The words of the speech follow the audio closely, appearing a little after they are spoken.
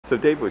So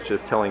Dave was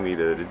just telling me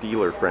that a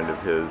dealer friend of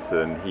his,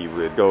 and he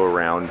would go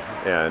around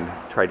and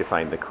try to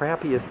find the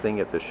crappiest thing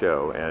at the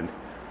show, and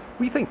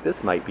we think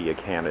this might be a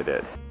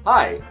candidate.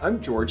 Hi, I'm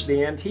George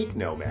the Antique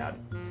Nomad.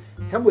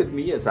 Come with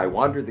me as I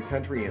wander the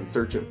country in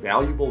search of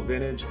valuable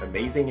vintage,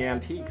 amazing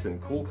antiques, and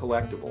cool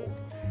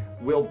collectibles.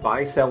 We'll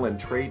buy, sell, and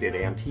trade at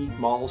antique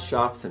malls,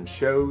 shops, and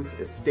shows,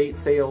 estate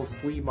sales,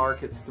 flea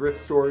markets, thrift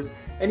stores,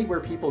 anywhere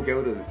people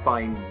go to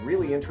find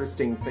really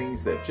interesting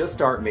things that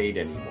just aren't made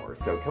anymore.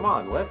 So come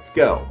on, let's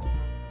go!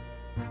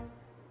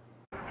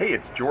 Hey,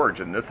 it's George,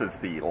 and this is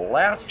the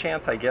last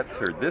chance I get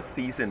for this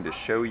season to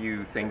show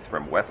you things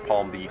from West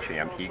Palm Beach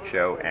Antique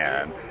Show,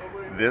 and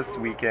this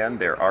weekend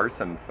there are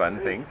some fun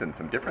things and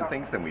some different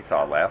things than we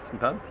saw last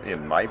month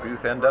in my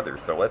booth and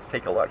others, so let's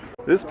take a look.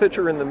 This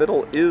picture in the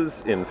middle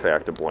is in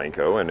fact a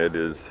Blanco, and it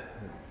is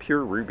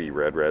pure ruby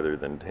red rather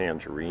than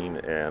tangerine,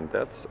 and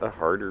that's a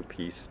harder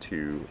piece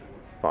to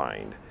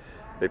find.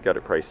 They've got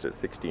it priced at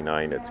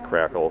 $69. It's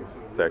crackle.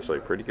 It's actually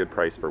a pretty good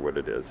price for what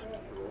it is.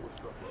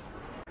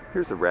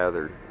 Here's a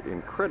rather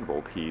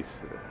incredible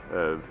piece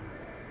of,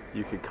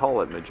 you could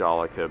call it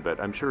Majolica, but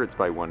I'm sure it's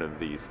by one of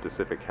these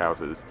specific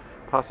houses,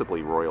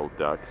 possibly Royal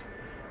Ducks.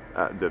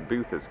 The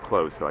booth is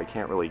closed, so I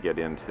can't really get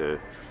in to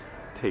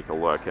take a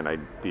look, and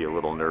I'd be a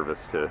little nervous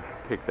to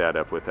pick that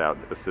up without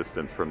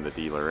assistance from the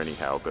dealer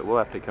anyhow, but we'll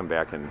have to come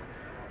back and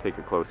take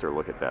a closer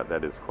look at that.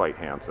 That is quite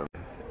handsome.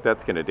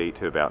 That's going to date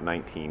to about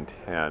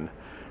 1910.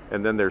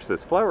 And then there's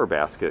this flower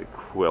basket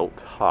quilt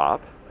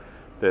top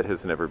that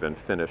has never been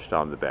finished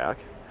on the back.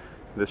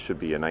 This should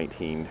be a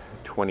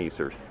 1920s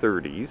or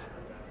 30s.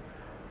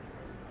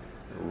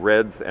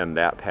 Reds and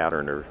that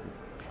pattern are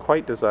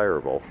quite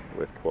desirable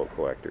with quilt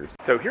collectors.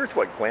 So here's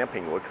what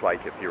glamping looks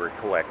like if you're a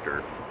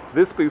collector.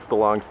 This booth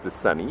belongs to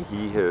Sonny.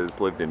 He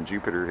has lived in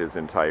Jupiter his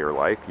entire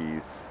life.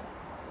 He's,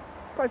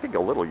 I think, a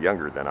little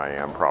younger than I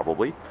am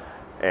probably.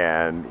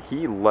 And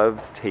he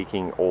loves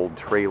taking old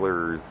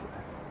trailers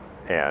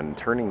and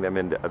turning them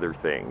into other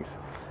things.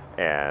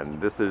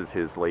 And this is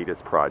his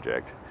latest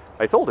project.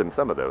 I sold him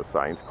some of those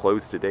signs.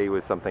 Closed Today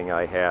was something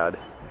I had,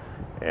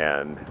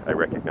 and I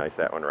recognized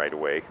that one right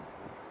away.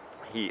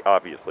 He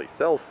obviously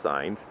sells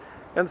signs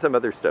and some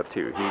other stuff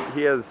too.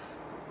 He has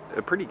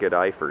a pretty good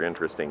eye for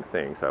interesting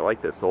things. I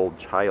like this old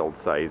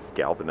child-sized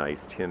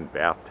galvanized tin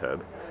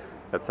bathtub.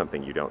 That's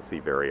something you don't see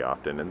very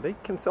often, and they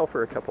can sell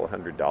for a couple of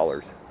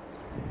 $100s.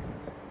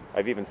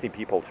 I've even seen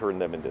people turn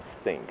them into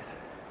sinks.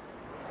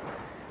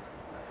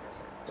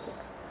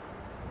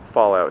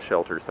 Fallout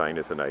shelter sign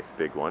is a nice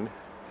big one.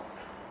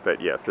 But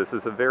yes, this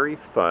is a very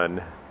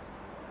fun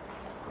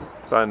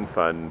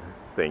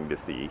thing to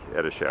see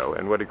at a show,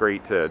 and what a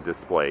great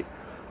display.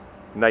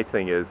 Nice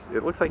thing is,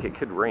 it looks like it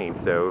could rain,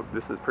 so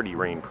this is pretty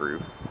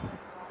rainproof.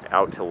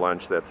 Out to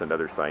lunch, that's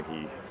another sign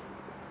he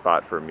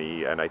bought for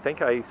me, and I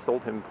think I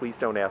sold him Please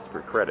Don't Ask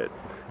for Credit.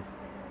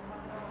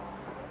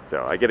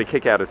 So I get a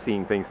kick out of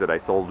seeing things that I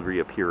sold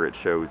reappear at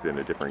shows in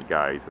a different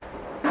guise.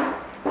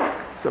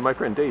 So my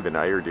friend Dave and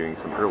I are doing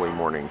some early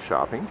morning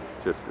shopping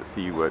just to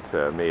see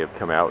what may have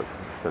come out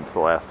since the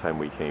last time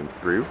we came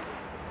through.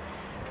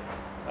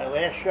 My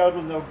last show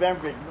in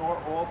November, ignore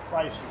all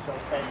prices,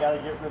 okay? Gotta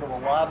get rid of a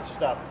lot of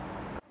stuff.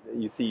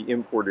 You see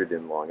imported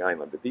in Long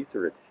Island, but these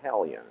are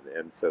Italian,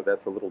 and so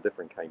that's a little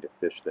different kind of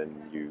fish than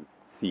you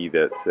see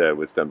that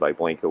was done by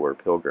Blanco or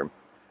Pilgrim.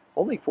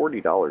 Only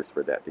 $40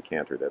 for that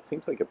decanter. That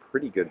seems like a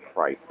pretty good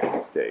price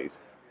these days.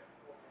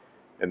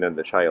 And then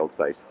the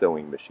child-sized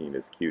sewing machine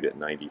is cute at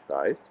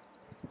 $95.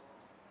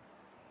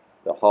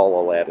 The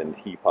Hall Aladdin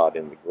teapot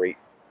in the great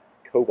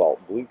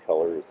cobalt blue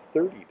color is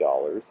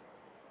 $30.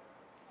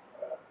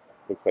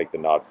 Looks like the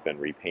knob's been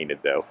repainted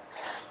though.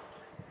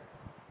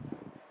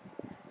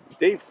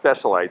 Dave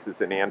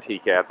specializes in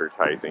antique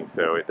advertising,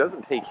 so it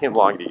doesn't take him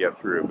long to get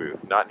through a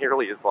booth. Not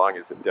nearly as long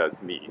as it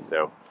does me,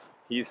 so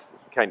he's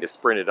kind of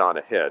sprinted on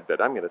ahead,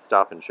 but I'm going to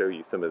stop and show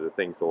you some of the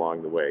things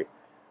along the way.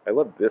 I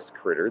love this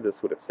critter.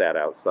 This would have sat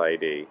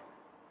outside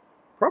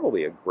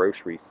probably a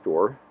grocery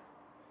store,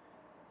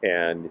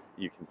 and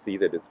you can see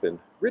that it's been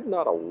ridden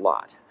on a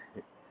lot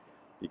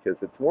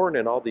because it's worn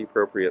in all the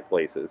appropriate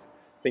places.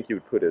 I think you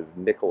would put a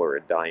nickel or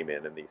a dime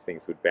in and these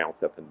things would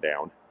bounce up and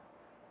down.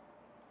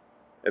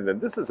 And then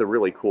this is a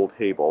really cool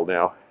table.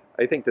 Now,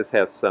 I think this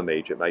has some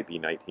age. It might be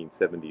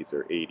 1970s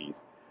or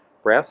 80s.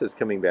 Brass is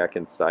coming back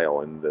in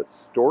style, and the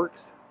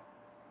storks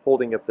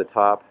holding up the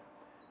top.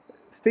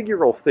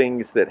 Figural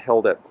things that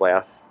held up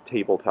glass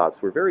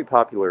tabletops were very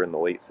popular in the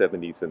late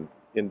 70s and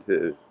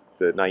into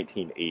the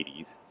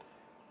 1980s.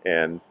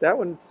 And that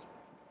one's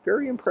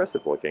very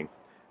impressive looking.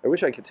 I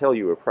wish I could tell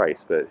you a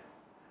price, but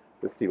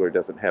this dealer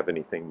doesn't have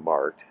anything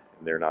marked,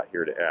 and they're not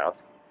here to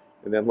ask.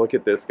 And then look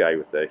at this guy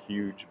with the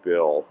huge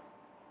bill.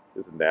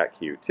 Isn't that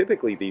cute?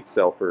 Typically these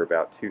sell for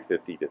about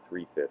 $250 to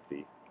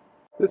 $350.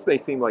 This may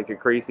seem like a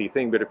crazy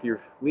thing, but if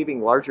you're leaving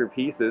larger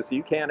pieces,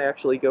 you can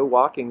actually go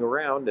walking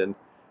around and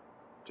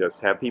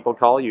just have people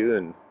call you,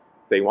 and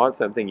if they want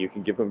something, you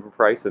can give them a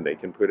price and they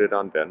can put it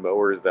on Venmo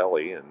or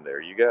Zelly, and there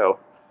you go.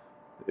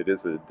 It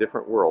is a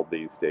different world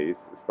these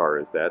days as far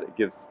as that. It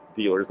gives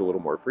dealers a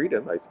little more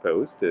freedom, I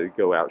suppose, to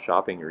go out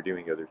shopping or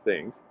doing other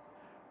things.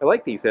 I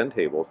like these end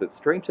tables. It's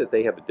strange that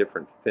they have a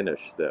different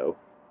finish, though,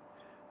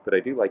 but I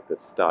do like the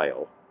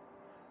style.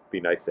 It'd be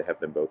nice to have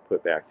them both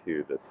put back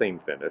to the same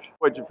finish.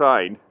 What'd you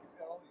find?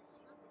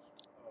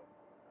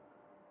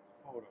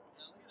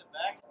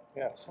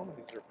 Yeah, some of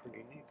these are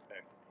pretty neat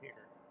back here.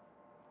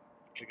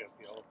 They got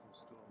the elephants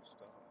doing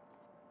stuff.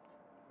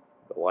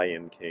 The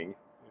Lion King.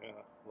 Yeah,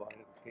 Lion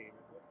King.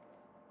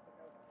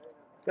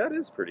 That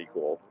is pretty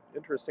cool.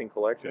 Interesting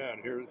collection. Yeah,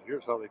 and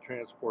here's how they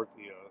transport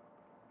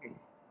the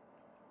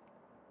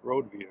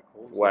road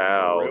vehicles.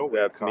 Wow,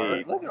 that's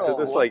neat. Look at So all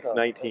this the like stuff.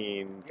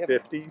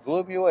 1950s?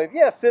 Blew me away.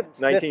 Yeah,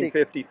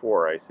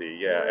 1954, I see.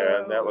 Yeah,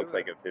 Yeah, and that look looks at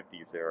like a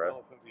 50s era.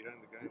 elephant behind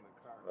the guy in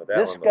the car. Oh, that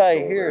This one looks guy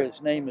older. here,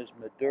 his name is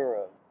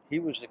Maduro. He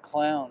was a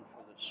clown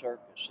for the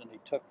circus, and he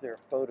took their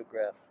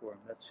photograph for him.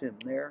 That's him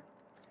there,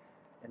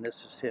 and this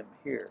is him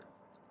here.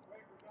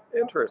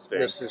 Interesting.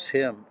 This is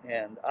him,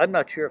 and I'm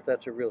not sure if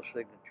that's a real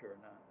signature or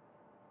not.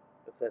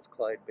 If that's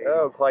Clyde Beatty.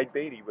 Oh, Clyde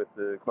Beatty with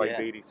the Clyde Yeah,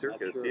 Beatty not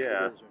Circus. sure if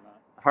Yeah. it is or not.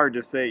 Hard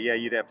to say. Yeah,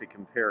 you'd have to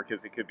compare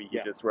because it could be he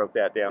Yeah. just wrote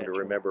that down to That's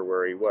right. remember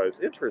where he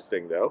was.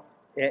 Interesting, though.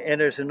 And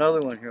there's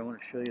another one here. I want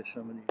to show you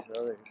some of these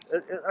others.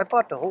 I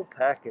bought the whole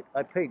packet.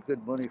 I paid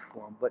good money for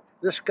them. But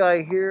this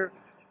guy here,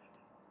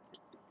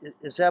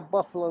 is that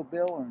Buffalo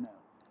Bill or no?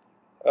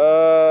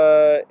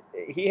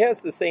 He has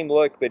the same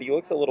look, but he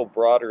looks a little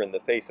broader in the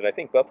face, and I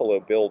think Buffalo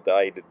Bill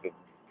died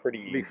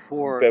pretty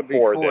Before this.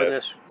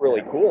 this.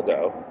 Really cool,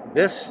 though.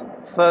 This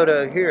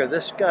photo here,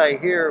 this guy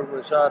here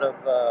was out of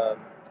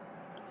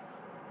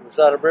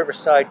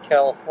Riverside,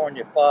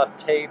 California. Bob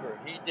Tabor.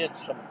 He did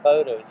some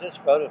photos. His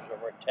photos are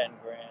worth 10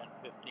 grand,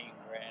 15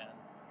 grand.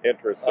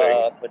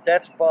 Interesting. But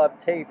that's Bob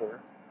Tabor,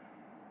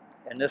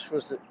 and this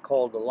was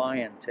called the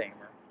Lion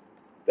Tamer.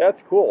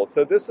 That's cool.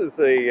 So this is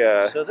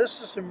a. So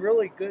this is some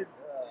really good,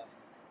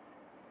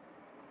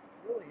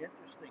 really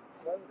interesting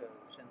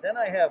photos. And then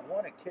I have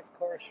one of Kit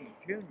Carson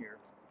Jr.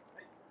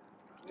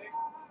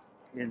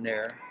 in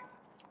there.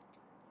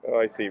 Oh,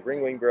 I see.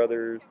 Ringling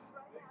Brothers,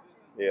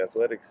 the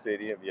Athletic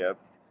Stadium. Yep.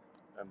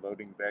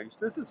 Unloading bags.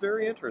 This is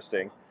very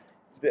interesting.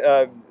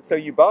 So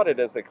you bought it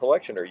as a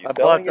collection. Are you I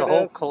selling bought the it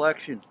whole as?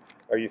 collection,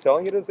 Are you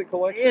selling it as a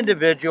collection?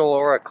 individual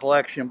or a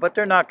collection, but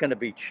they're not going to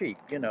be cheap.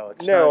 You know.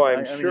 It's No, not, I'm I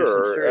mean, there's some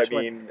sure. I serious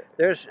ones. mean,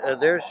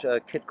 there's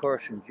Kit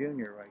Carson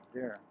Jr. right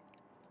there.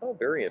 oh,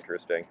 very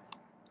interesting.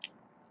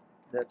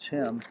 That's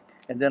him.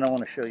 And then I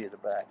want to show you the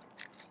back.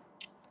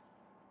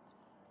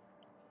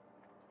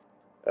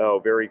 Oh,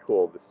 very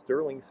cool. The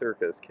Sterling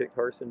Circus, Kit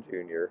Carson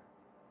Jr.,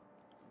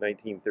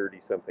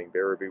 1930-something,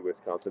 Baraboo,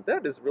 Wisconsin.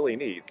 That is really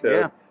neat.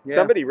 So Yeah.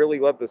 somebody really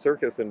loved the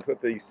circus and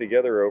put these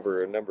together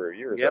over a number of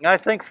years. Yeah, and I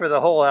think for the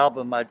whole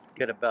album, I'd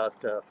get about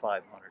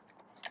 500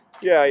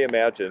 Yeah, I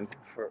imagine.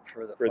 for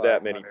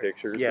that many 500.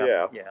 pictures.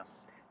 Yeah.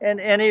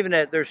 And even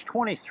there's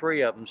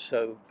 23 of them,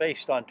 so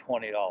based on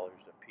 $20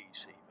 a piece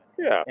even.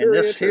 Yeah, And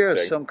very this here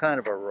is interesting. some kind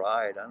of a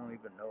ride. I don't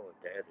even know what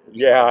that is.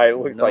 Yeah, it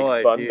looks no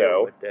like fun, idea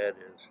though. what that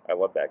is. I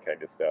love that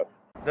kind of stuff.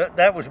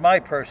 That was my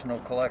personal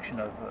collection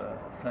of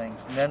things.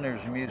 And then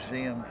there's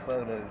museum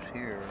photos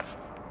here,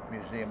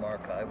 museum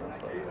archival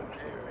photos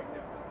here.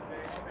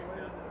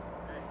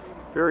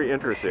 Very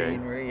interesting.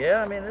 Machinery.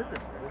 Yeah, I mean, it's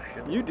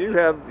You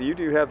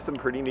do have some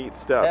pretty neat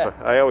stuff.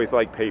 Yeah. I always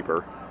like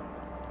paper.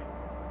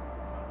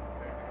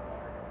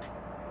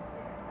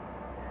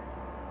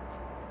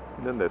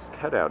 And then this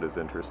cutout is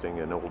interesting,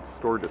 an old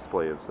store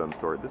display of some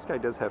sort. This guy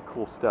does have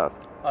cool stuff.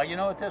 You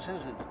know what this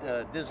is?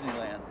 It's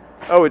Disneyland.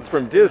 Oh, it's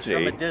from Disney.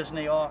 It's from a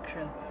Disney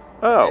auction.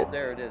 Oh.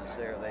 There it is.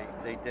 There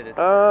they did it.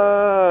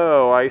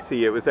 Oh, I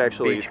see. It was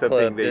actually Beach something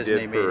Club they Disney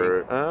did for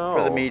meeting. oh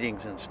For the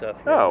meetings and stuff.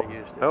 Yeah, Oh, they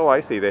used it. oh, I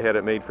see. They had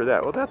it made for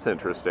that. Well, that's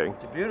interesting.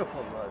 It's a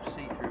beautiful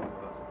see-through.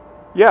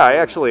 Yeah,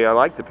 I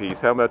like the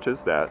piece. How much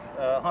is that?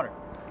 100.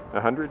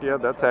 100? Yeah,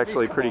 that's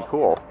actually pretty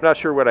cool. I'm not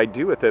sure what I'd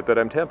do with it, but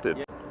I'm tempted.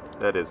 Yeah.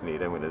 That is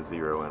neat. I'm going to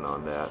zero in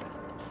on that.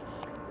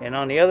 And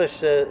on the other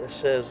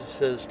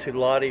says to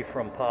Lottie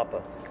from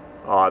Papa.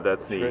 Oh,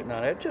 that's neat. Written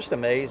on it. Just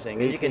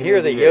amazing. And you can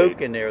hear the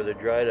yolk in there, the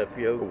dried up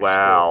yolk.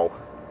 Wow.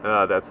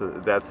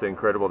 That's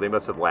incredible. They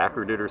must have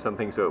lacquered it or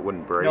something so it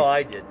wouldn't break. No,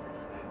 I did.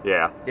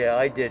 Yeah. Yeah,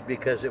 I did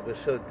because it was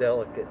so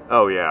delicate.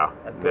 Oh, yeah.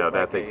 I put No, like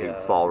that thing could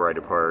fall right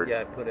apart.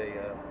 Yeah, I put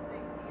a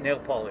nail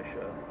polish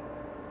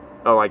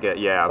Oh, I get,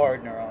 yeah.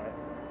 hardener on it.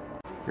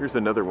 Here's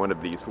another one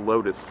of these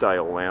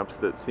Lotus-style lamps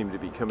that seem to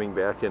be coming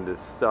back into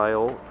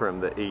style from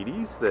the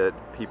 80s that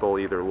people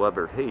either love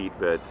or hate,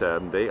 but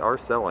they are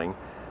selling.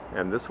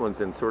 And this one's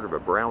in sort of a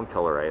brown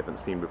color I haven't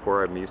seen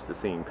before. I'm used to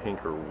seeing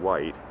pink or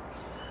white.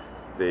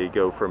 They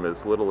go from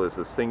as little as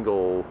a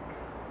single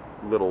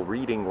little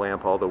reading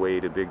lamp all the way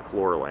to big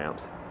floor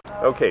lamps.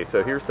 Okay,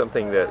 so here's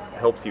something that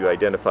helps you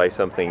identify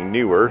something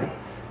newer.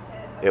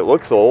 It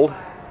looks old,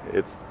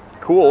 it's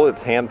cool,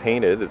 it's hand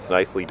painted, it's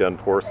nicely done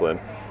porcelain,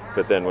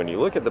 but then when you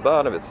look at the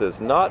bottom it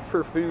says not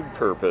for food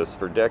purpose,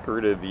 for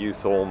decorative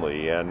use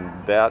only, and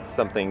that's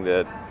something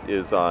that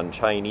is on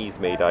Chinese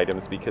made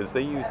items because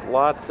they use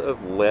lots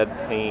of lead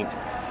paint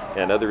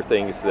and other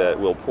things that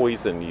will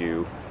poison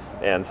you,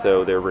 and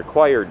so they're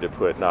required to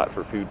put not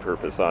for food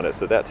purpose on it,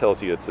 so that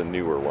tells you it's a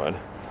newer one.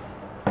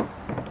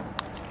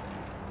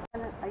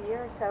 A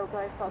year or so ago,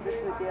 I saw this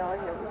regalia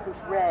here, which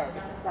was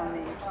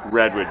red.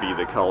 Red would be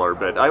the color,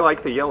 but I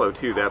like the yellow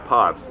too. That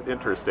pops.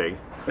 Interesting.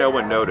 No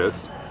one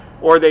noticed.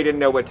 Or they didn't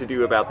know what to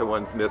do about the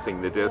ones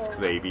missing the discs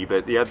maybe,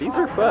 but yeah, these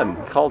are fun.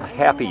 Called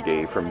Happy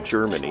Day from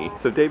Germany.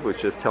 So Dave was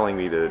just telling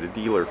me that a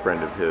dealer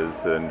friend of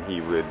his, and he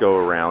would go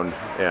around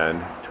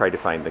and try to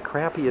find the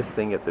crappiest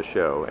thing at the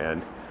show,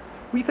 and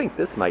we think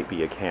this might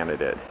be a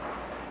candidate.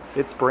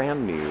 It's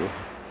brand new,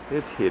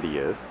 it's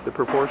hideous, the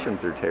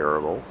proportions are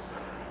terrible.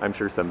 I'm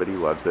sure somebody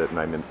loves it and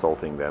I'm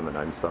insulting them, and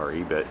I'm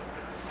sorry, but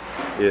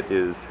it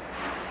is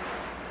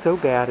so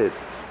bad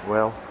it's,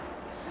 well,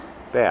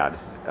 bad.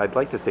 I'd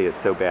like to say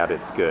it's so bad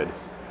it's good.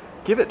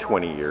 Give it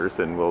 20 years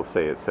and we'll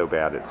say it's so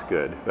bad it's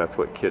good. That's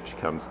what kitsch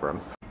comes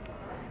from.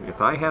 If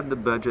I had the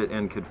budget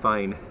and could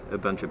find a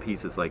bunch of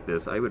pieces like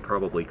this, I would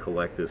probably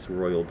collect this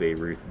Royal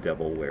Bayreuth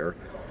Devil Ware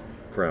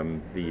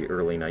from the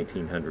early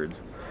 1900s.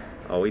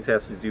 Always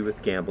has to do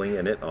with gambling,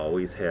 and it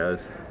always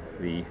has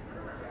the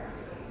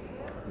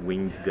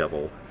winged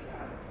devil.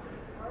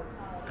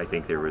 I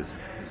think there was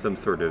some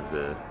sort of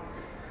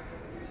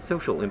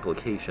social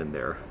implication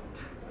there.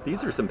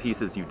 These are some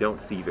pieces you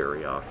don't see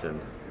very often.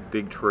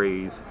 Big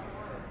trays.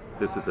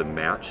 This is a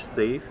match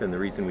safe, and the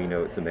reason we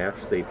know it's a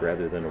match safe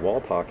rather than a wall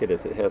pocket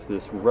is it has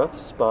this rough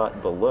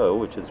spot below,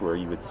 which is where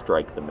you would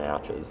strike the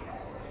matches.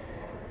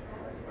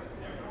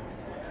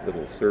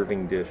 Little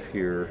serving dish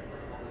here.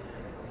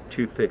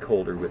 Toothpick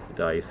holder with the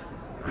dice.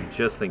 I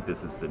just think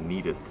this is the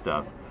neatest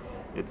stuff.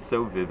 It's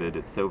so vivid,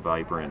 it's so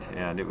vibrant,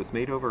 and it was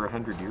made over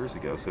 100 years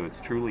ago, so it's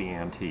truly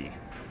antique.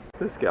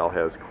 This gal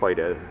has quite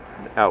an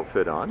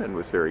outfit on and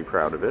was very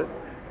proud of it.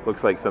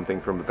 Looks like something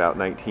from about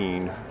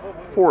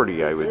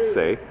 1940, I would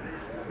say.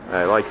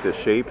 I like the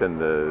shape and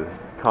the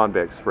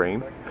convex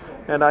frame,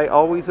 and I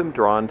always am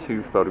drawn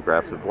to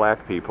photographs of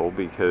black people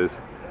because,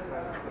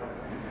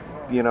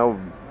 you know,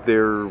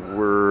 there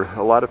were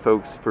a lot of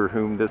folks for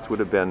whom this would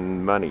have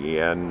been money,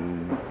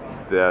 and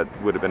that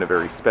would have been a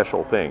very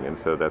special thing, and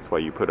so that's why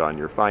you put on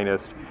your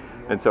finest.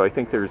 And so I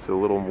think there's a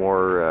little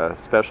more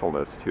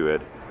specialness to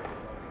it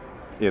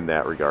in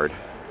that regard.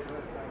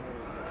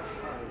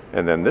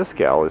 And then this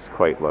gal is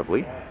quite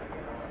lovely.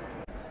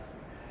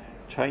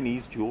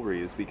 Chinese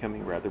jewelry is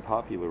becoming rather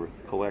popular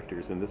with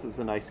collectors, and this is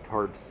a nice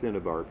carved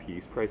cinnabar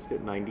piece priced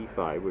at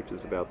 $95, which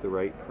is about the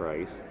right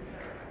price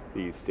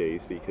these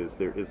days because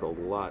there is a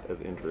lot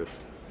of interest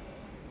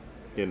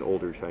in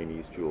older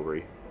Chinese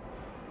jewelry.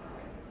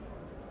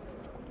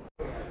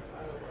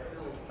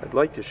 I'd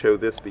like to show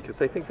this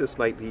because I think this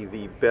might be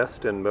the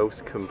best and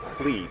most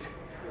complete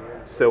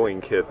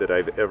sewing kit that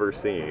I've ever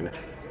seen.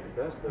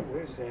 The best that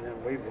we've seen,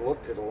 and we've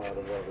looked at a lot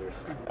of others.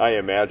 I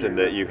imagine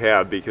that you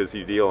have, because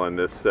you deal in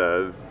this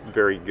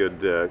very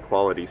good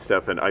quality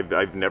stuff, and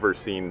I've never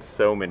seen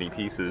so many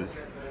pieces,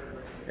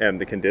 and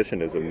the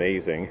condition is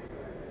amazing.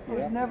 It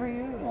was never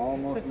used.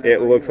 Almost never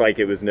It looks used. like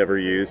it was never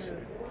used,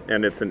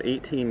 and it's an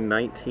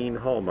 1819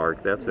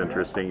 hallmark. That's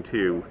interesting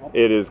too.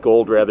 It is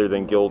gold rather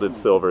than gilded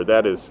silver.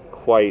 That is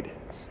quite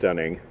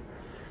stunning.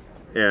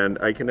 And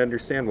I can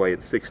understand why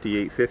it's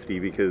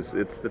 $68.50 because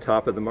it's the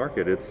top of the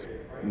market.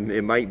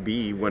 It might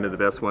be one of the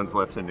best ones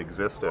left in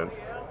existence.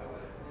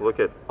 Look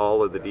at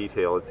all of the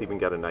detail. It's even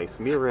got a nice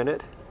mirror in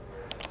it.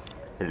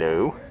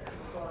 Hello.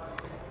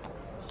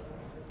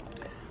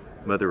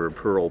 Mother of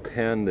pearl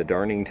pen, the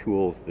darning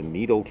tools, the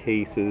needle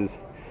cases.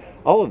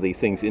 All of these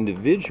things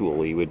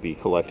individually would be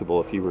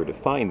collectible if you were to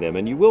find them,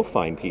 and you will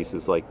find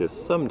pieces like this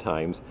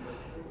sometimes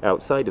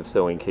outside of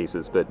sewing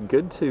cases, but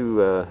good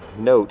to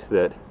note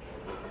that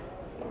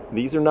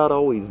these are not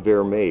always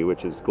vermeil,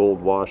 which is gold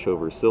wash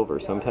over silver.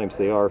 Sometimes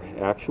they are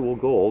actual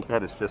gold.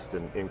 That is just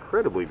an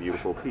incredibly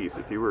beautiful piece.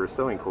 If you were a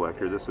sewing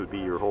collector, this would be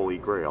your holy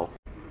grail.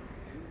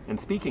 And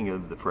speaking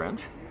of the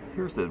French,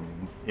 here's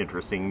an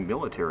interesting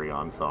military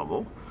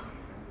ensemble.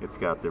 It's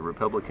got the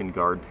Republican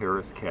Guard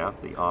Paris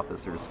cap, the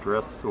officer's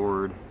dress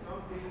sword.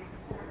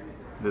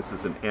 This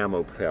is an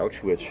ammo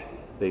pouch, which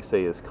they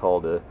say is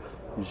called a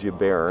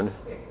giberne.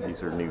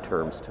 These are new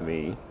terms to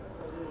me.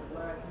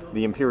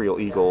 The Imperial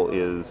Eagle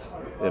is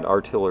an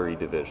artillery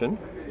division.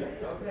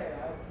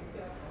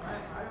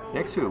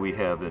 Next to it we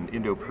have an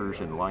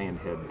Indo-Persian lion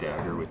head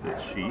dagger with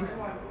its sheath,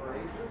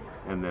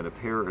 and then a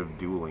pair of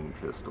dueling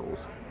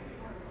pistols.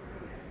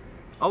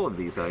 All of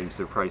these items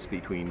are priced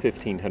between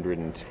 $1,500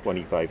 and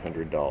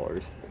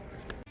 $2,500.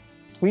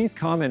 Please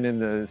comment in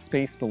the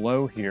space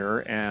below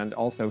here and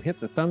also hit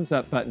the thumbs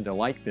up button to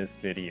like this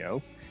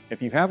video.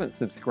 If you haven't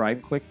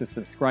subscribed, click the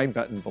subscribe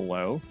button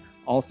below.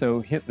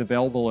 Also hit the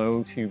bell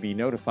below to be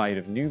notified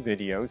of new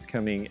videos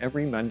coming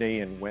every Monday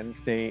and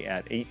Wednesday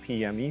at 8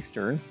 p.m.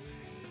 Eastern.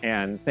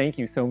 And thank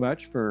you so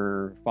much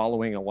for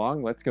following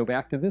along. Let's go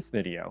back to this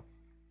video.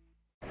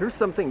 Here's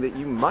something that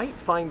you might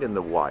find in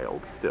the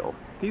wild still.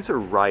 These are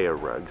raya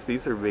rugs.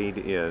 These are made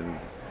in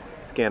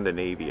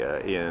Scandinavia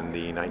in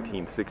the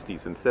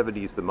 1960s and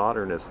 70s. The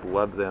modernists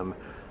loved them.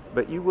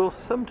 but you will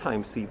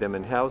sometimes see them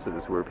in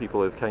houses where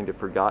people have kind of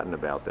forgotten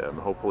about them,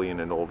 hopefully in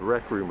an old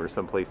rec room or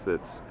someplace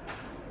that's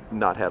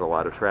not had a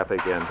lot of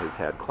traffic and has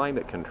had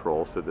climate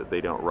control so that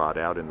they don't rot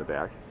out in the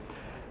back.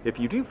 If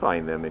you do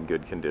find them in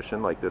good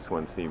condition, like this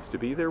one seems to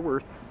be, they're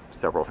worth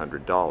several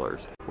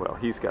 $100s. Well,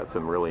 he's got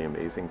some really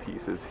amazing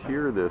pieces.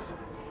 Here, this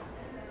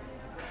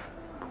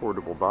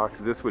portable box,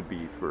 this would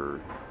be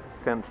for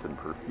scents and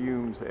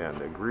perfumes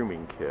and a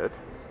grooming kit.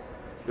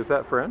 Is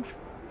that French?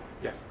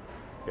 Yes.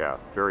 Yeah,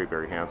 very,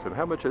 very handsome.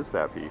 How much is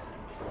that piece?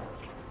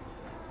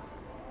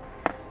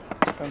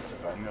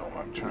 Expensive, I know.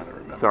 I'm trying to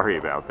remember. Sorry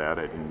about that.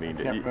 I didn't mean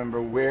to. Can't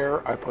remember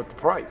where I put the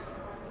price.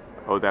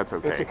 Oh, that's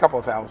okay. It's a couple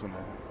of thousand.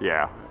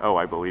 Yeah. Oh,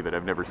 I believe it.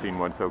 I've never seen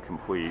one so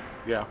complete.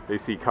 Yeah. They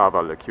see cave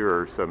à la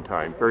cure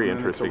sometime. Very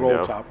interesting, it's a roll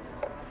though. top.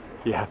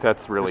 Yeah,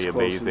 that's really As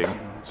close as, amazing.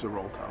 it's a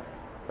roll top.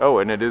 Oh,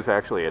 and it is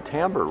actually a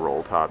timbre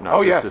roll top,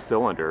 not just a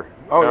cylinder.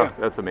 Oh, yeah.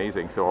 That's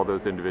amazing. So all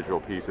those individual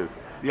pieces.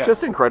 Yes.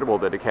 Just incredible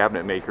that a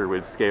cabinet maker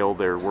would scale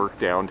their work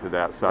down to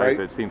that size. Right.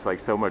 It seems like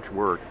so much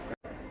work.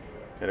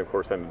 And of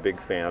course, I'm a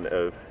big fan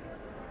of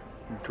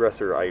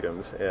dresser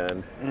items.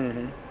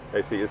 And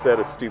I see, is that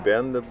a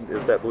Steuben?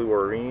 Is that blue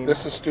Orine?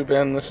 This is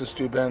Steuben, this is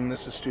Steuben,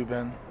 this is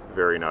Steuben.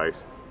 Very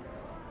nice.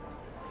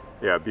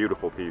 Yeah,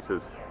 beautiful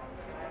pieces.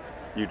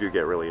 You do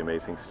get really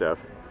amazing stuff.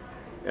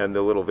 And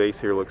the little vase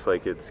here looks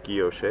like it's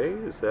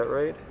guilloche, is that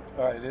right?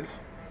 It is.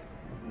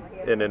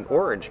 In an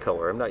orange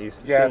color. I'm not used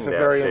to seeing Yeah, that it's a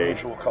very shade.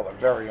 unusual color,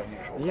 very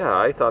unusual. Yeah,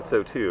 I thought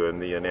so too. And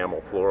the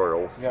enamel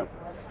florals. Yeah.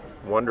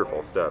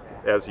 Wonderful stuff.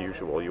 As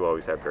usual, you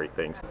always have great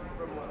things.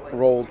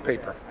 Rolled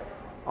paper.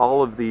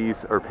 All of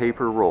these are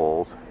paper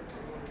rolls,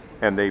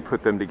 and they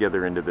put them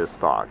together into this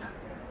box.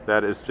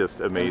 That is just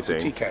amazing.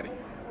 And it's a tea caddy.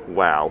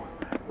 Wow.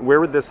 Where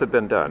would this have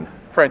been done?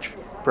 French.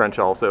 French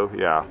also,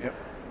 yeah. Yep.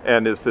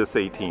 And is this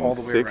 1860s? All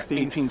the way around.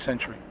 18th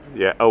century.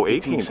 Yeah. Oh,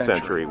 18th 18th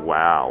century.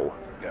 Wow.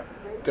 Yeah.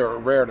 They're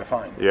rare to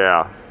find.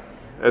 Yeah.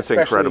 That's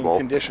Especially incredible. in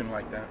condition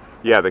like that.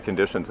 Yeah, the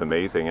condition's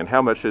amazing. And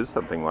how much is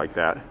something like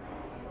that?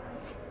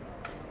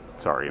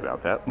 Sorry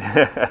about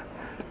that.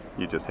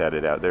 You just had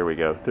it out. There we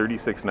go.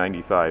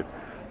 $36.95.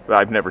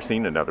 I've never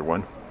seen another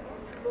one.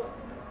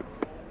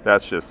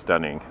 That's just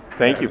stunning.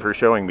 Thank you for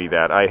showing me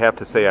that. I have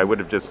to say, I would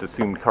have just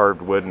assumed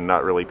carved wood and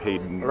not really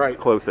paid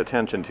close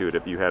attention to it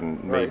if you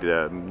hadn't made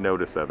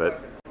notice of it.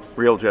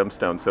 Real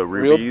gemstones, so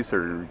rubies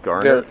or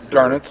garnets? They're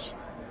garnets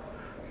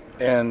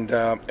and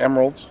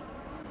emeralds.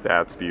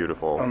 That's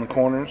beautiful. On the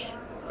corners.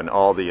 And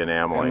all the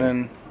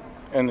enameling.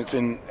 And it's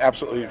in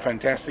absolutely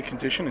fantastic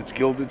condition. It's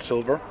gilded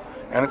silver,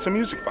 and it's a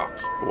music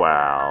box.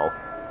 Wow.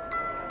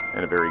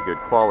 And a very good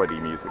quality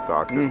music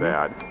box at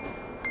that.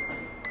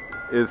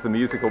 Is the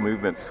musical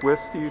movement Swiss,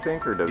 do you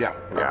think, or does? Yeah,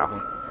 probably.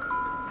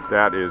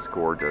 That is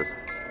gorgeous.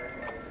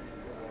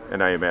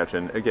 And I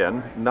imagine,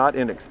 again, not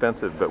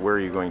inexpensive, but where are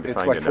you going to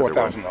find another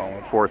one? It's like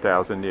 $4,000.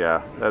 $4,000,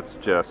 yeah. That's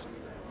just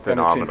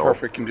phenomenal. And it's in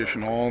perfect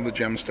condition. All the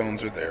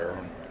gemstones are there.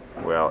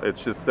 Well,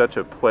 it's just such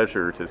a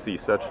pleasure to see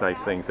such nice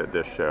things at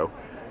this show.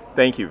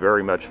 Thank you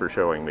very much for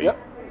showing me. Yep.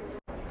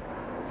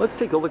 Let's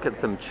take a look at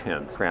some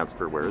chintz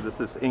transferware. This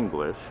is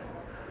English,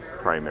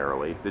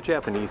 primarily. The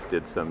Japanese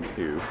did some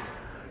too.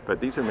 But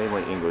these are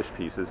mainly English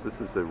pieces. This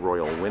is the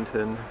Royal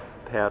Winton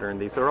pattern.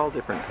 These are all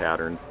different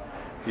patterns.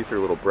 These are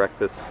little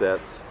breakfast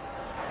sets.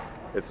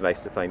 It's nice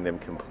to find them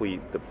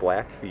complete. The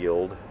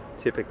Blackfield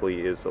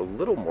typically is a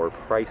little more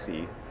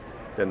pricey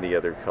than the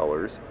other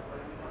colors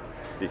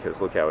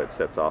because look how it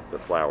sets off the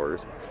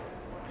flowers.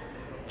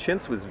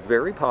 Chintz was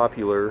very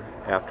popular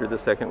after the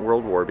Second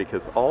World War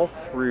because all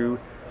through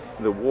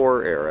the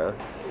war era,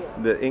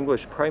 the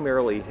English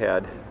primarily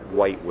had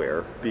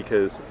whiteware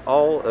because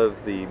all of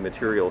the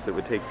materials it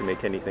would take to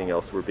make anything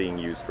else were being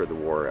used for the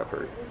war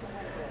effort.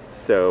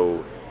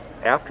 So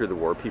after the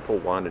war, people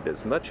wanted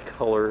as much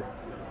color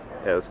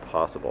as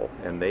possible,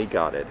 and they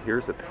got it.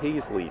 Here's a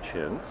paisley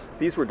chintz.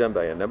 These were done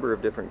by a number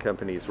of different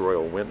companies.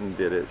 Royal Winton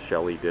did it,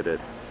 Shelley did it.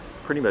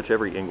 Pretty much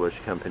every English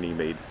company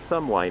made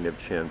some line of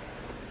chintz.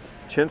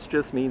 Chintz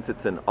just means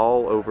it's an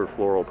all-over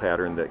floral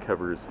pattern that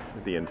covers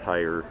the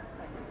entire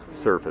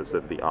surface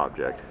of the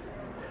object.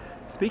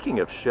 Speaking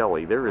of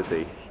Shelley, there is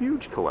a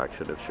huge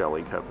collection of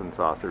Shelley cup and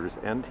saucers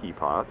and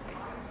teapots.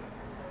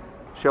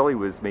 Shelley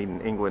was made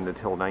in England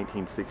until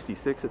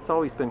 1966. It's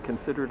always been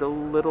considered a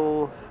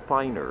little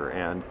finer,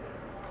 and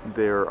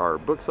there are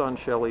books on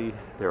Shelley,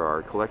 there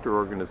are collector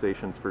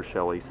organizations for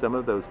Shelley. Some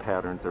of those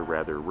patterns are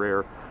rather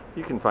rare.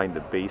 You can find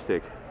the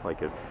basic,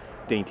 like a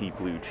dainty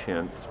blue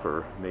chintz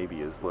for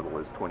maybe as little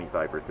as $25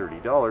 or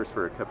 $30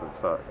 for a cup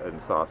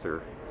and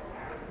saucer.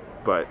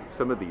 But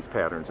some of these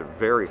patterns are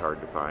very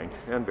hard to find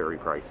and very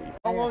pricey.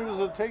 How long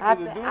does it take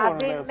you to do one I've of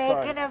been that making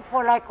size? them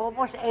for like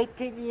almost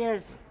 18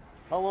 years.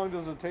 How long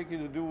does it take you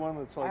to do one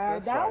that's like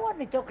that That size?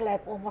 one it took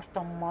like almost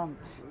a month.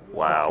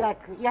 Wow. It's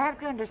like, you have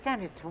to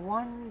understand, it's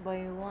one by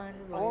one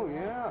by Oh, one.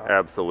 yeah.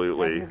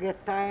 Absolutely. And you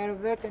get tired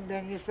of it, and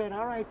then you said,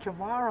 all right,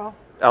 tomorrow.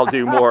 I'll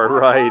do more,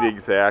 right, What,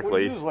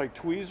 exactly. you use like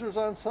tweezers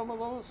on some of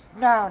those?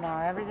 No,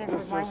 everything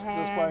with Just my by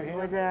hand, hand?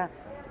 with a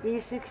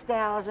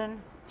E6000.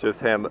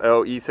 Just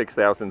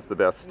E6000's the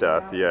best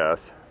stuff,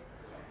 yes.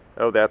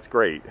 Oh, that's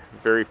great.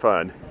 Very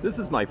fun. This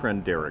is my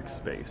friend Derek's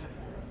space.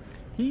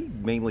 He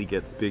mainly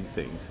gets big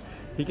things.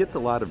 He gets a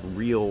lot of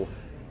real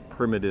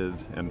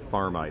primitives and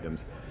farm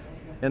items.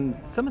 And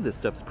some of this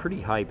stuff's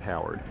pretty high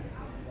powered.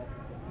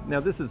 Now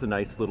this is a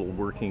nice little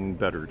working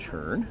butter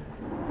churn.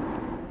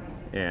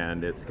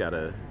 And it's got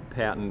a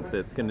patent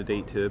that's going to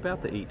date to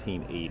about the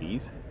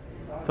 1880s.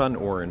 Fun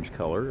orange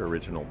color,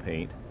 original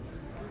paint.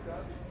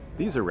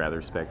 These are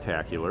rather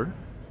spectacular.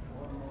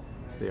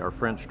 They are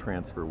French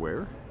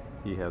transferware.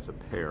 He has a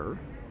pair.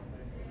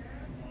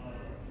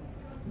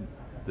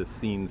 The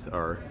scenes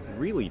are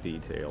really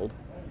detailed.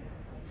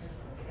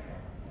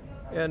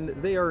 And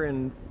they are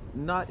in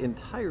not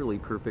entirely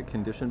perfect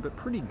condition, but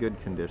pretty good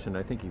condition.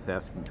 I think he's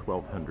asking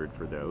 $1,200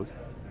 for those.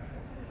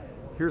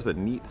 Here's a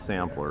neat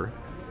sampler.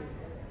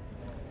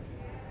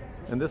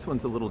 And this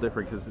one's a little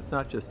different because it's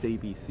not just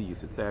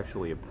ABCs, it's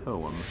actually a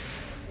poem.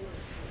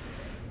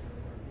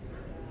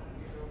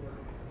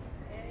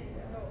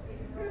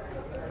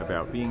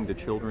 About being the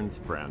children's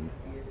friend.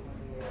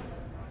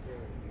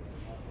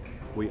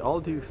 We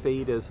all do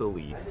fade as a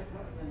leaf.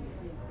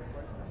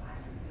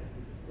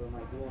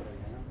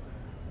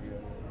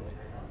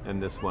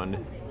 And this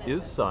one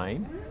is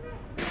signed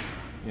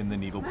in the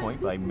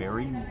needlepoint by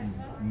Mary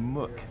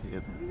Mook,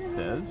 it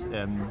says,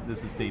 and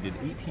this is dated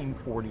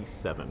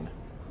 1847.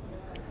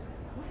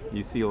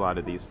 You see a lot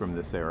of these from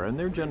this era, and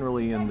they're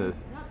generally in the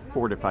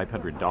 $400 to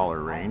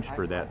 $500 range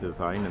for that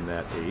design and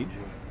that age.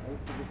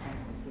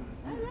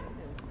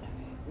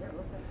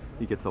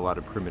 He gets a lot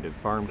of primitive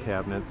farm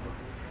cabinets.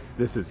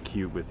 This is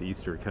cute with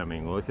Easter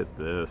coming. Look at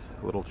this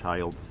little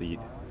child seat.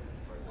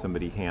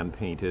 Somebody hand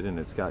painted, and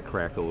it's got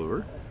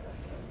crack-a-lure.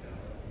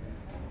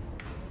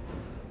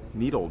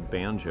 Neat old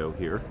banjo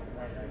here.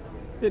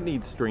 It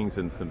needs strings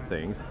and some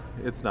things.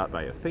 It's not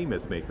by a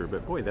famous maker,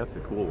 but boy, that's a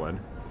cool one.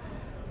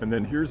 And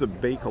then here's a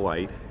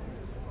Bakelite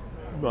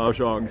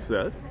mahjong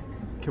set.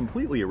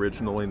 Completely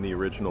original in the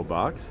original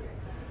box.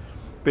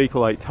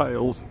 Bakelite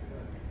tiles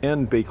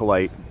and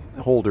Bakelite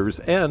holders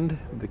and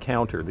the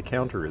counter. The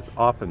counter is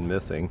often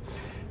missing.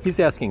 He's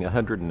asking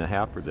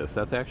 $150 for this.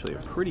 That's actually a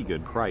pretty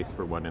good price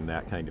for one in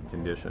that kind of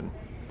condition.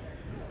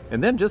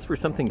 And then just for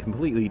something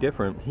completely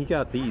different, he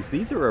got these.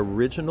 These are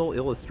original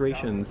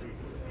illustrations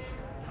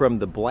from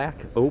the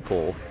Black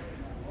Opal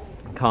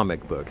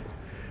comic book,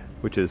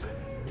 which is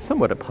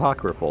somewhat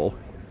apocryphal,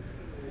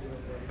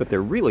 but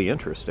they're really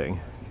interesting.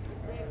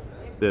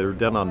 They're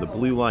done on the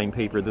blue line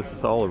paper. This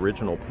is all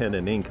original pen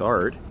and ink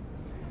art.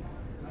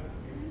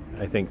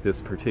 I think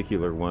this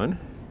particular one,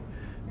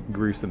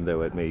 gruesome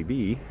though it may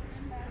be,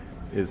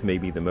 is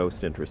maybe the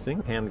most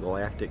interesting.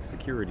 Pan-Galactic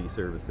Security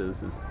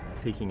Services is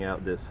taking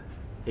out this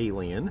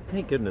alien.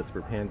 Thank goodness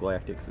for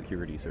Pan-Galactic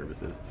Security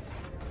Services.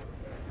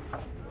 I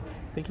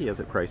think he has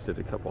it priced at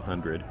a couple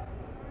 $100.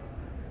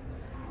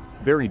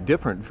 Very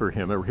different for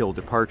him, a real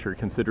departure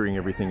considering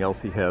everything else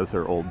he has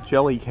are old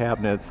jelly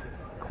cabinets,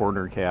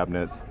 corner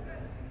cabinets,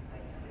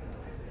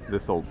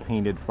 this old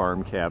painted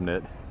farm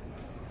cabinet.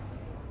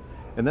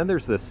 And then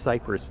there's this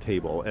cypress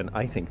table, and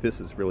I think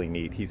this is really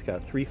neat. He's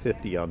got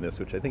 $350 on this,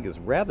 which I think is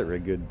rather a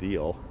good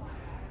deal.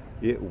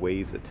 It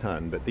weighs a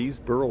ton, but these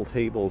burl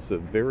tables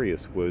of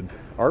various woods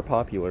are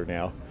popular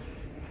now,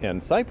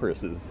 and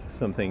cypress is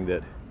something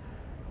that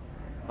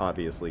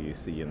obviously you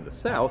see in the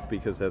South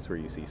because that's where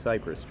you see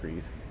cypress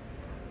trees.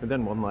 And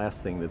then one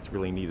last thing that's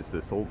really neat is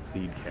this old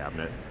seed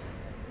cabinet.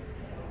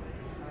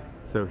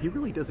 So he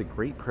really does a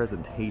great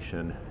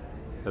presentation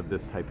of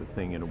this type of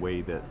thing in a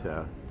way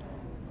that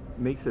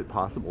makes it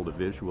possible to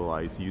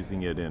visualize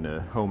using it in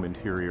a home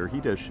interior. He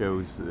does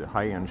shows,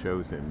 high-end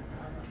shows in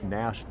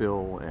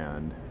Nashville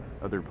and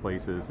other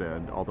places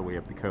and all the way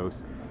up the coast.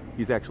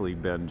 He's actually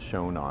been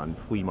shown on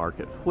Flea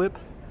Market Flip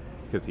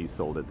because he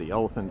sold at the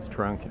Elephant's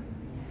Trunk.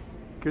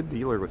 Good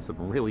dealer with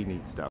some really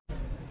neat stuff.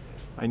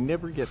 I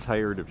never get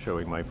tired of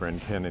showing my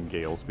friend Ken and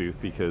Gail's booth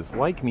because,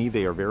 like me,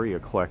 they are very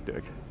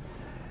eclectic.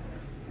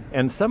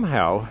 And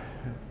somehow,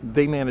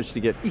 they manage to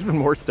get even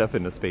more stuff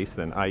into space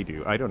than I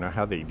do. I don't know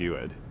how they do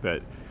it,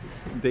 but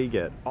they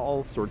get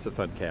all sorts of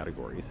fun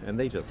categories, and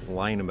they just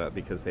line them up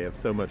because they have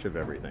so much of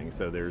everything.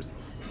 So there's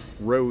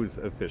rows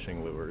of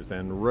fishing lures,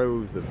 and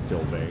rows of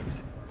still banks,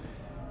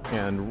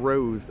 and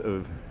rows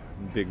of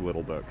big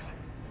little books,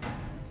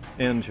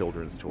 and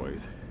children's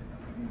toys.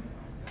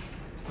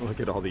 Look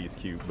at all these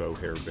cute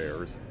mohair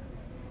bears.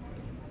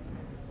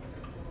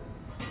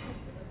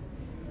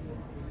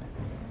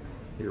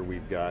 Here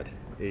we've got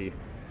a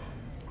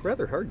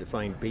rather hard to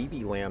find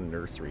Babyland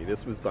nursery.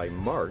 This was by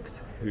Marks,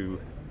 who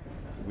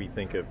we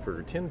think of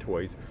for tin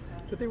toys,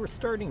 but they were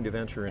starting to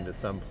venture into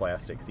some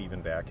plastics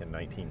even back in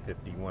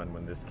 1951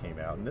 when this came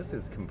out. And this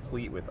is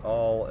complete with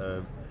all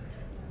of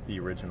the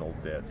original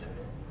bits.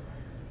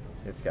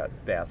 It's got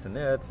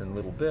bassinets and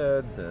little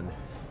beds, and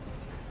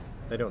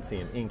I don't see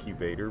an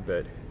incubator,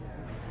 but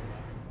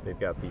they've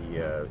got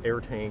the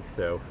air tank,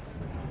 so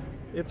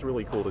it's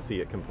really cool to see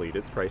it complete.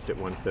 It's priced at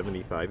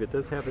 $175. It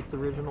does have its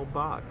original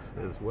box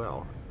as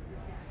well.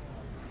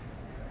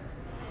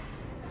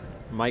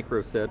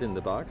 micro set in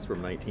the box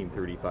from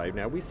 1935.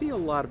 Now, we see a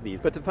lot of these,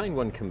 but to find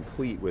one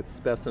complete with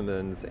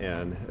specimens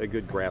and a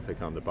good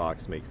graphic on the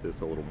box makes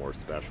this a little more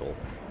special.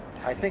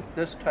 I think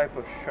this type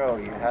of show,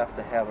 you have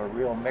to have a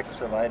real mix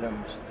of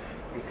items,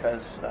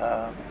 because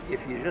if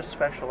you just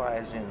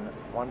specialize in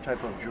one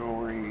type of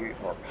jewelry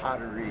or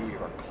pottery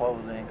or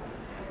clothing,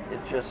 it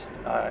just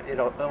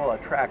it'll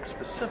attract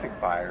specific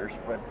buyers,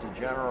 but the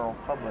general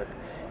public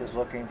is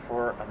looking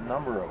for a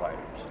number of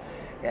items.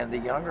 And the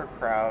younger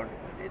crowd,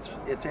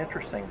 it's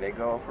interesting. They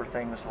go for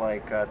things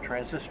like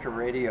transistor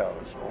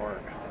radios or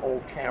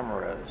old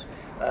cameras,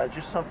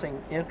 just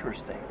something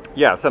interesting.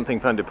 Yeah,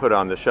 something fun to put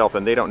on the shelf,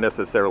 and they don't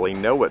necessarily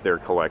know what they're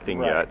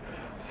collecting yet.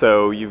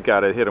 So you've got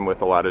to hit them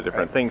with a lot of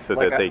different things so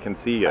that they can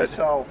see it. I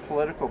sell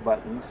political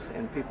buttons,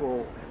 and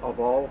people of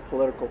all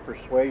political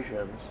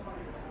persuasions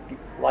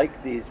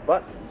like these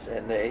buttons,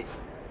 and they,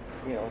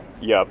 you know.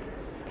 Yep.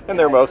 And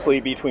they're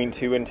mostly between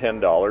 $2 and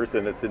 $10,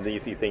 and it's an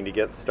easy thing to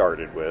get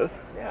started with.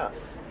 Yeah.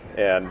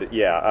 And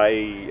yeah,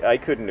 I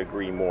couldn't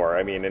agree more.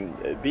 I mean,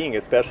 and being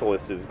a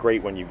specialist is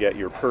great when you get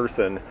your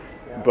person,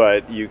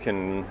 but you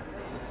can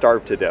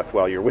starve to death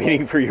while you're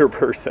waiting for your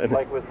person.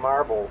 Like with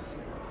marbles,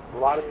 a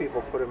lot of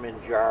people put them in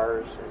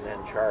jars and then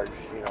charge,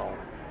 you know,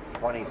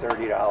 $20,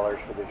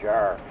 $30 for the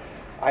jar.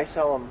 I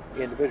sell them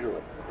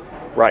individually.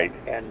 Right.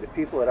 And the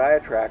people that I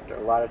attract, a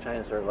lot of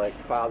times they're like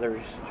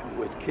fathers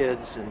with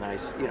kids, and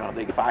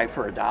they buy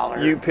for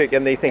 $1. You pick,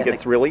 and they think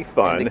it's really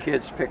fun. And the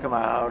kids pick them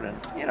out, and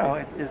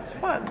it's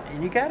fun.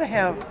 And you got to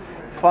have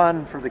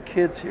fun for the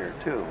kids here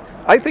too.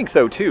 I think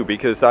so too,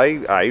 because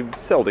I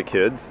sell to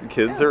kids.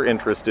 Kids are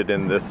interested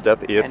in this stuff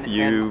if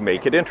you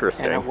make it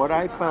interesting. And what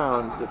I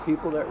found, the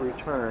people that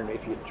return,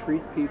 if you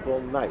treat people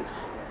nice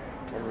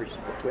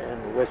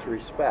and with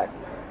respect,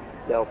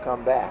 they'll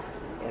come back.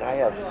 And I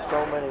have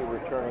so many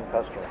returning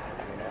customers.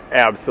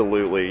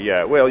 Absolutely,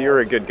 yeah. Well,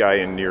 you're a good guy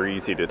and you're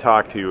easy to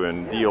talk to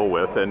and deal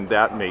with, and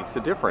that makes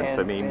a difference.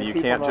 I mean, you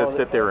can't just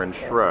sit there and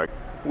shrug.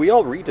 We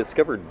all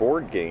rediscovered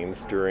board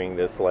games during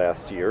this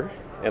last year,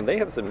 and they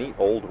have some neat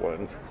old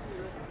ones.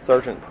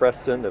 Sergeant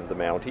Preston of the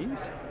Mounties,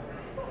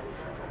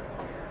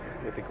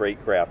 with a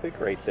great graphic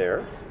right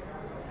there.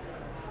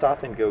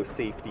 Stop and Go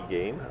safety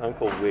game,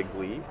 Uncle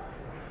Wiggly.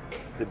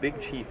 The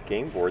Big Chief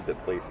game board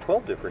that plays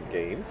 12 different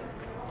games.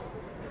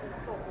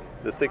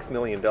 The $6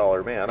 Million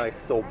Man, I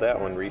sold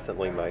that one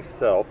recently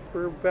myself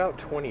for about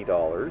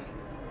 $20.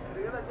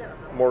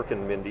 Mork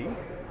and Mindy.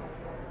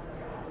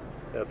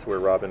 That's where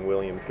Robin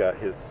Williams got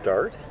his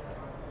start.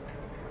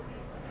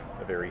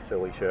 A very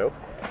silly show.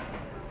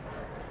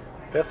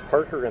 Bess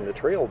Parker and the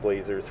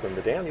Trailblazers from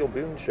the Daniel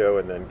Boone Show,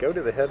 and then Go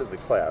to the Head of the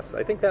Class.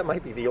 I think that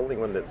might be the only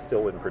one that's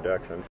still in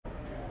production.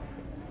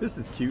 This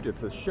is cute.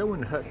 It's a Show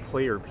and Hut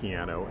player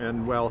piano,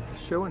 and while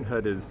Show and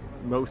Hut is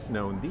most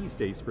known these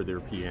days for their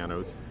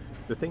pianos,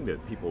 the thing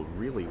that people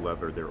really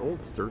love are their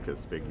old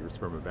circus figures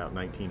from about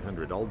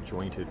 1900, all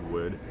jointed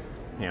wood,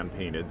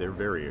 hand-painted. They're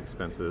very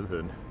expensive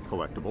and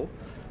collectible.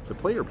 The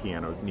player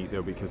piano is neat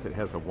though because it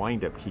has a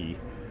wind-up key.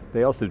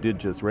 They also did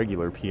just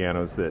regular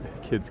pianos that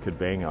kids could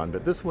bang on,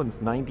 but this one's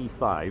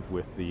 $95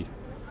 with the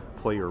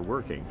player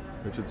working,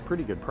 which is a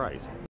pretty good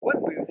price. One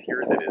booth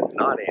here that is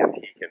not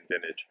antique and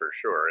vintage for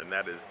sure, and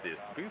that is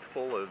this booth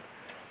full of,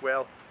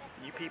 well,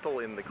 you people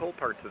in the cold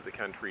parts of the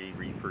country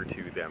refer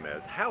to them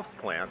as house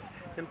plants.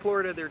 In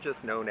Florida, they're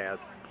just known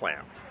as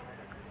plants.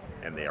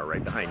 And they are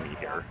right behind me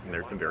here. And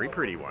there's some very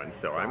pretty ones,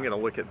 so I'm going to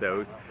look at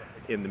those.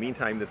 In the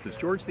meantime, this is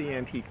George the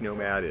Antique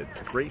Nomad.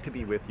 It's great to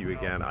be with you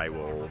again. I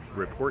will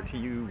report to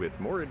you with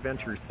more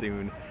adventures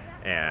soon.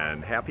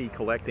 And happy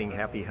collecting,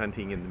 happy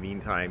hunting in the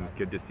meantime.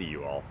 Good to see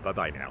you all.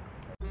 Bye-bye now.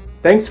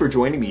 Thanks for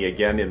joining me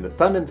again in the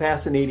fun and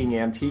fascinating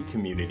antique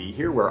community,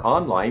 here where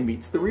online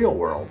meets the real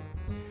world.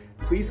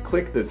 Please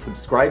click the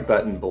subscribe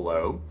button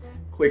below,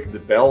 click the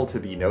bell to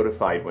be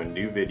notified when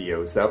new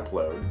videos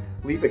upload,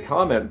 leave a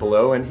comment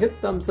below, and hit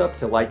thumbs up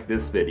to like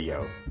this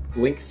video.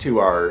 Links to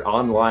our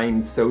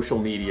online social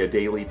media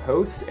daily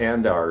posts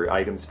and our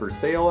items for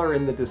sale are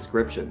in the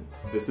description.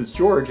 This is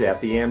George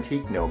at the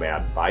Antique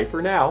Nomad. Bye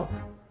for now.